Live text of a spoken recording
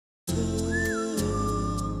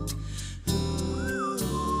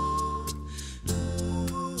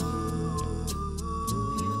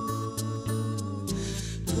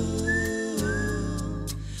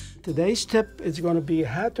Today's tip is going to be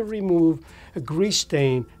how to remove a grease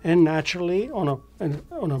stain and naturally on a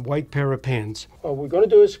white pair of pants. What we're going to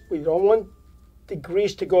do is we don't want the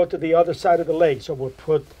grease to go to the other side of the leg, so we'll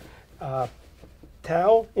put a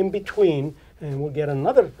towel in between and we'll get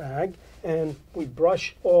another bag and we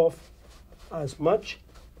brush off as much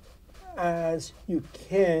as you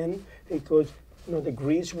can because the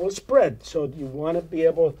grease will spread. So you want to be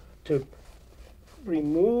able to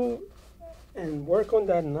remove and work on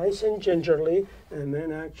that nice and gingerly, and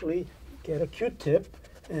then actually get a Q-tip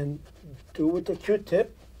and do with the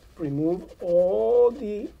Q-tip, remove all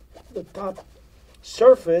the top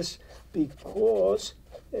surface, because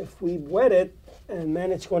if we wet it, and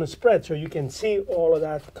then it's going to spread, so you can see all of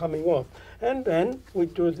that coming off. And then we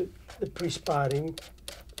do the pre-spotting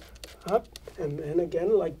up, and then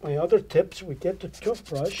again, like my other tips, we get the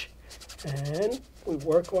toothbrush and we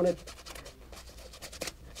work on it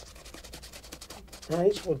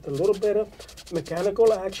nice with a little bit of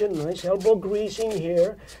mechanical action, nice elbow greasing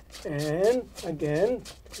here, and again,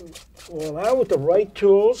 voila, with the right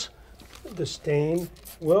tools, the stain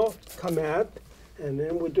will come out. And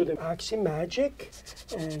then we do the Oxy Magic,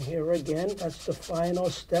 and here again, that's the final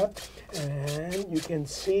step, and you can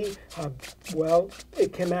see how well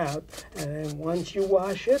it came out. And once you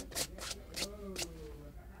wash it,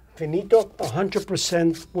 finito,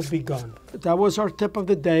 100% will be gone. That was our tip of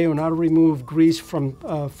the day on how to remove grease from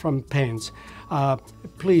pants.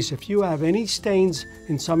 Please, if you have any stains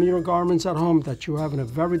in some of your garments at home that you're having a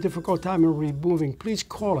very difficult time in removing, please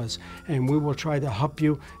call us and we will try to help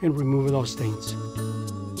you in removing those stains.